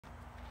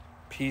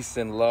Peace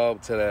and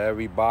love to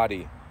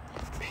everybody.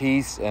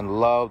 Peace and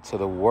love to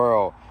the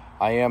world.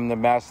 I am the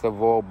master of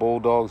all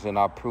bulldogs, and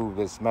I prove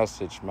this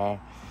message,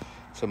 man.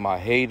 To my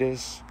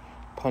haters,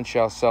 punch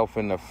yourself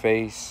in the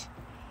face.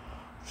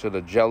 To the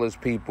jealous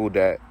people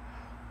that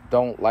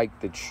don't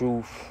like the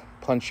truth,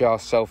 punch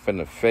yourself in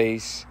the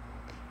face.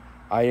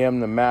 I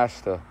am the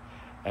master,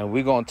 and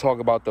we're going to talk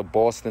about the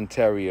Boston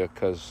Terrier,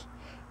 because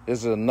this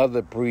is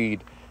another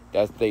breed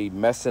that they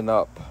messing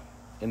up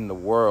in the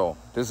world.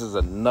 This is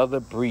another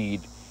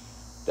breed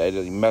that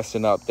is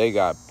messing up. They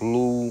got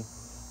blue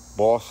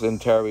Boston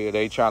Terrier.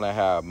 They trying to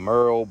have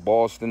Merle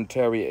Boston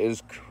Terrier.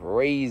 It's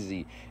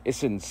crazy.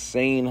 It's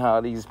insane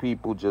how these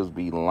people just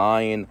be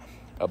lying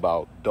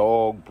about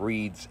dog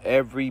breeds.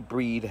 Every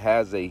breed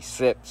has a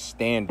set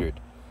standard.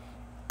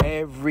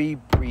 Every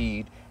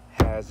breed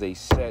has a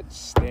set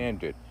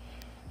standard.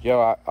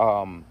 Yo,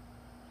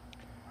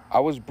 I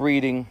was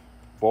breeding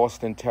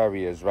Boston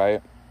Terriers,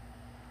 right?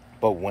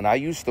 But when I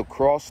used to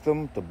cross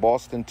them, the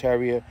Boston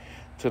Terrier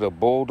to the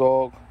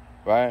Bulldog,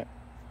 right?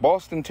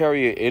 Boston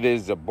Terrier, it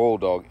is a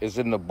Bulldog. It's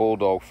in the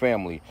Bulldog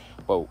family.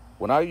 But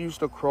when I used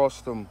to cross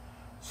them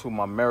to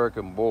my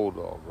American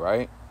Bulldog,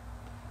 right?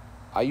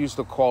 I used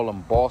to call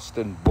them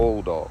Boston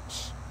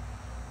Bulldogs.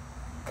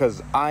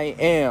 Because I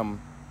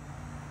am,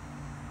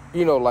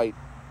 like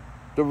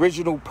the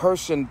original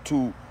person,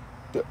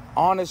 the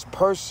honest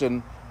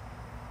person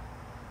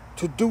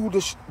to do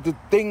the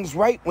things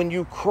right when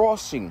you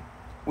crossing.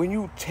 When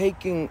you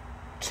taking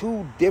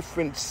two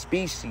different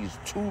species,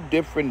 two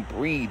different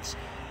breeds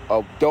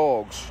of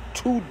dogs,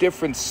 two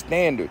different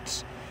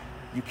standards,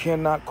 you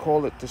cannot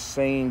call it the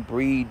same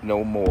breed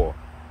no more.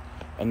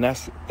 And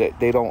that's that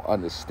they don't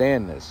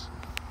understand this.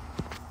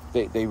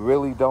 They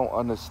really don't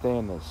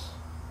understand this.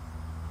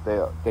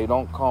 They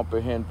don't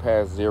comprehend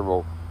past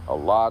zero. A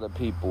lot of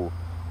people,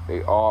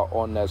 they are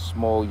on that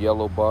small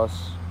yellow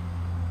bus,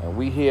 and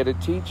we here to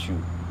teach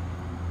you.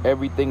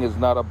 Everything is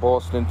not a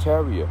Boston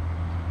Terrier.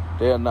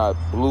 They are not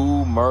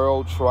blue,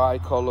 Merle,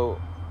 tricolor,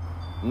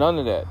 none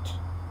of that.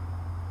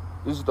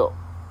 This is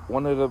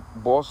one of the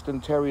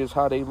Boston Terriers,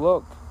 how they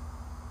look.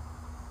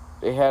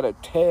 They had a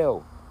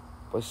tail,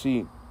 but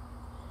see,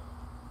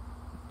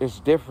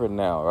 it's different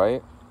now,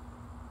 right?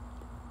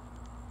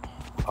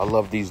 I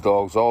love these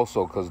dogs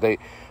also because they're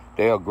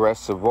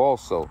aggressive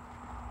also.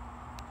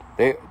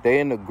 They're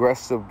an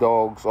aggressive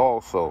dogs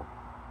also.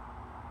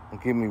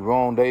 Don't get me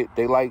wrong,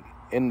 they like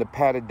in the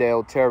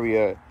Patterdale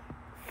Terrier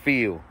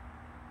feel.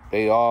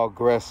 They are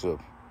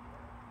aggressive.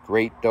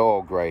 Great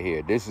dog right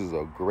here. This is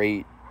a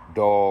great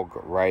dog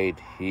right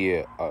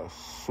here. A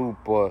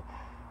super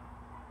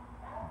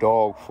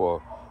dog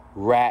for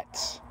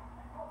rats,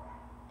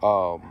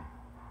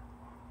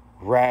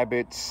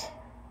 rabbits,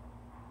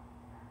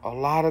 a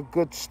lot of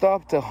good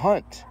stuff to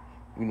hunt.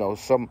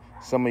 Some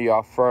of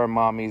y'all fur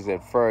mommies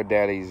and fur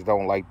daddies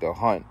don't like to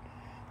hunt.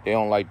 They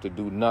don't like to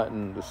do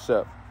nothing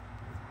except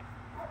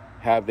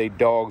have their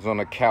dogs on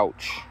the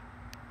couch.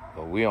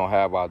 But we don't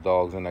have our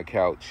dogs on the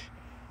couch.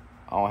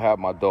 I don't have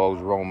my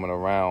dogs roaming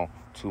around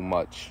too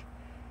much.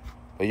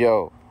 But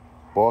yo,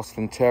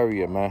 Boston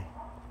Terrier, man.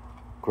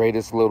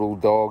 Greatest little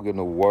dog in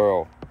the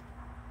world.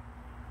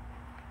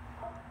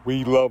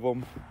 We love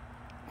them.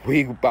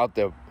 We about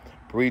to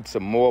breed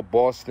some more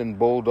Boston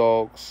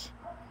Bulldogs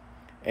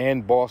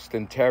and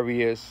Boston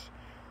Terriers.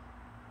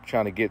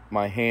 Trying to get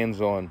my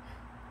hands on,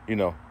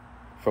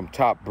 from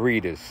top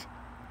breeders.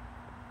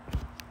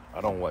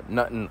 I don't want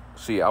nothing.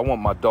 See, I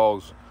want my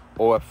dogs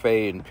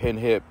OFA and pin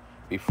hip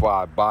before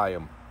I buy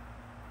them.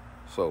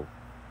 So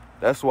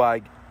that's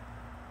why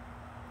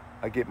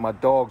I get my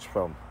dogs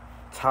from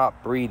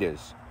top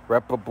breeders,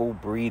 reputable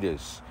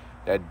breeders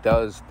that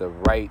does the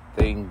right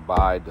thing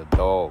by the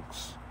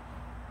dogs.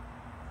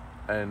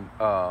 And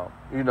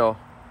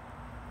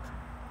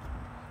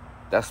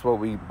that's what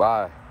we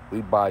buy.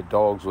 We buy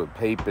dogs with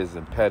papers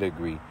and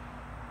pedigree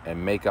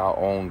and make our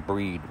own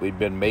breed. We've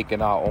been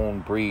making our own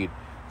breed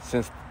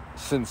since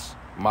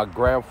my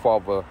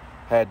grandfather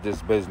had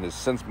this business,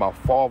 since my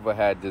father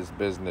had this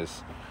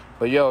business.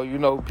 But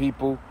yo,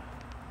 people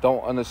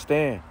don't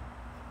understand.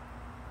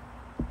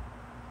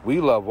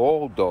 We love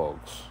all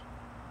dogs.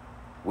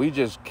 We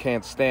just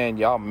can't stand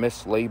y'all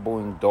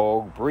mislabeling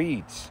dog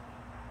breeds.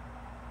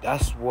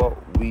 That's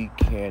what we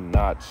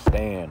cannot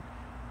stand.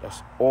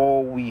 That's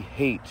all we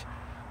hate.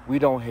 We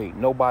don't hate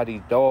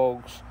nobody's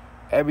dogs.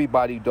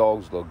 Everybody's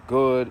dogs look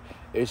good.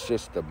 It's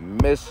just the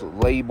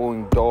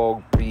mislabeling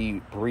dog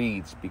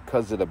breeds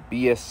because of the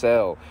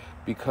BSL,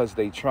 because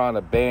they trying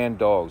to ban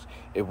dogs.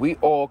 If we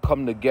all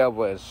come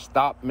together and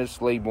stop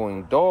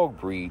mislabeling dog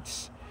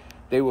breeds,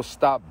 they will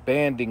stop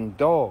banning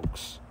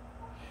dogs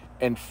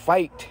and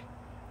fight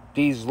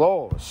these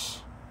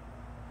laws.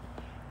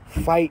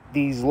 Fight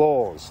these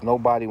laws.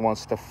 Nobody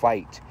wants to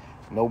fight.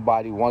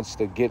 Nobody wants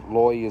to get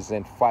lawyers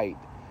and fight.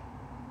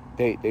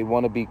 They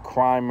want to be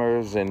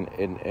crimers and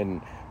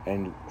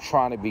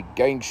trying to be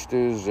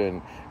gangsters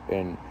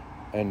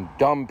and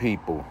dumb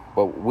people.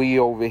 But we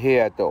over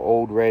here at the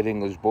Old Red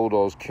English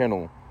Bulldogs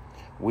Kennel,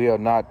 we are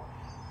not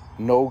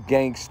no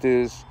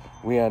gangsters.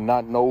 We are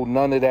not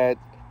none of that.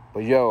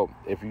 But yo,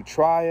 if you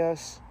try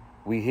us,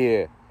 we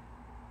here.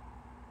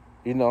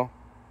 You know,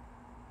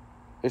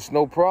 it's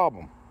no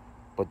problem.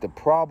 But the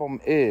problem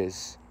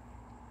is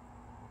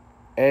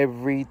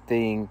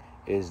everything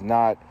is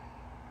not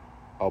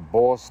a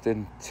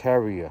Boston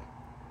Terrier.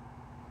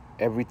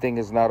 Everything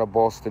is not a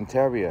Boston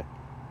Terrier.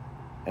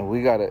 And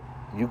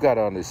you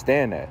gotta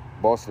understand that.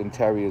 Boston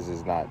Terriers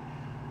is not.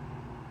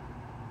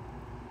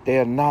 They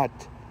are not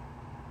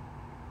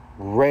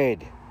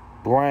red,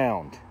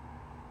 brown.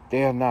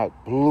 They are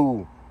not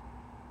blue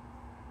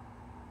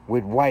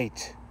with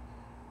white.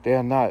 They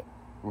are not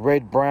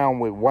red, brown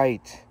with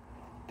white.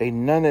 They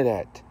none of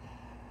that.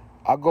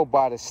 I go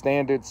by the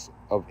standards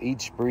of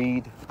each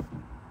breed.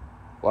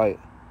 Like,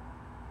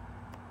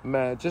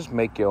 man, just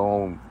make your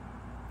own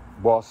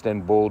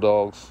Boston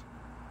Bulldogs.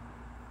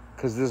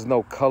 Because there's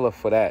no color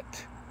for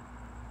that.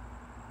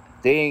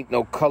 There ain't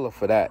no color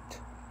for that.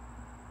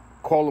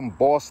 Call them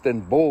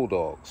Boston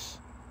Bulldogs.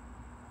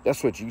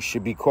 That's what you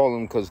should be calling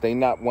them, because they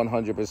not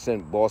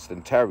 100%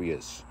 Boston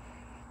Terriers.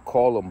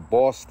 Call them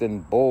Boston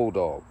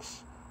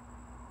Bulldogs.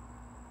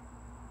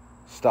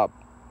 Stop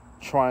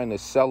trying to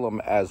sell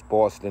them as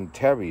Boston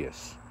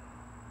Terriers.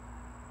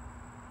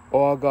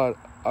 Oh,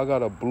 I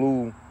got a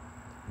blue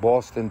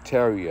Boston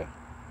Terrier.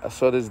 I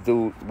saw this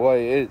dude.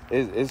 Boy,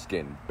 it's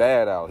getting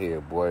bad out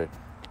here, boy.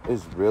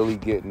 It's really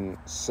getting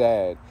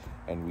sad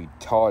and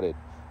retarded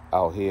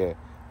out here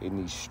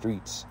in these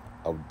streets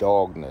of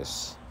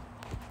dogness.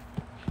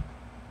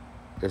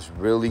 It's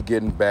really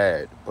getting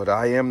bad. But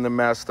I am the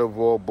master of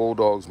all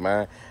bulldogs,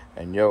 man.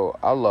 And yo,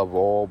 I love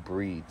all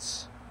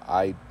breeds.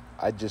 I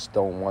just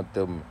don't want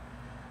them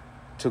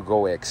to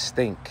go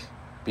extinct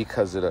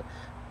because of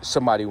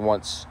somebody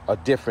wants a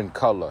different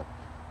color.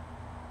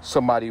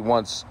 Somebody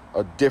wants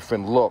a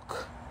different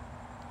look.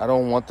 I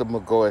don't want them to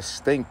go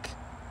extinct.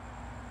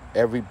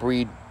 Every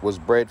breed was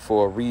bred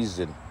for a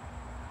reason.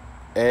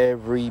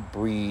 Every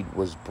breed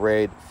was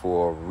bred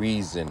for a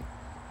reason.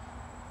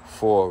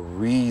 For a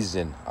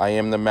reason. I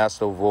am the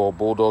master of all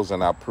bulldogs,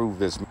 and I prove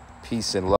this. Peace and love.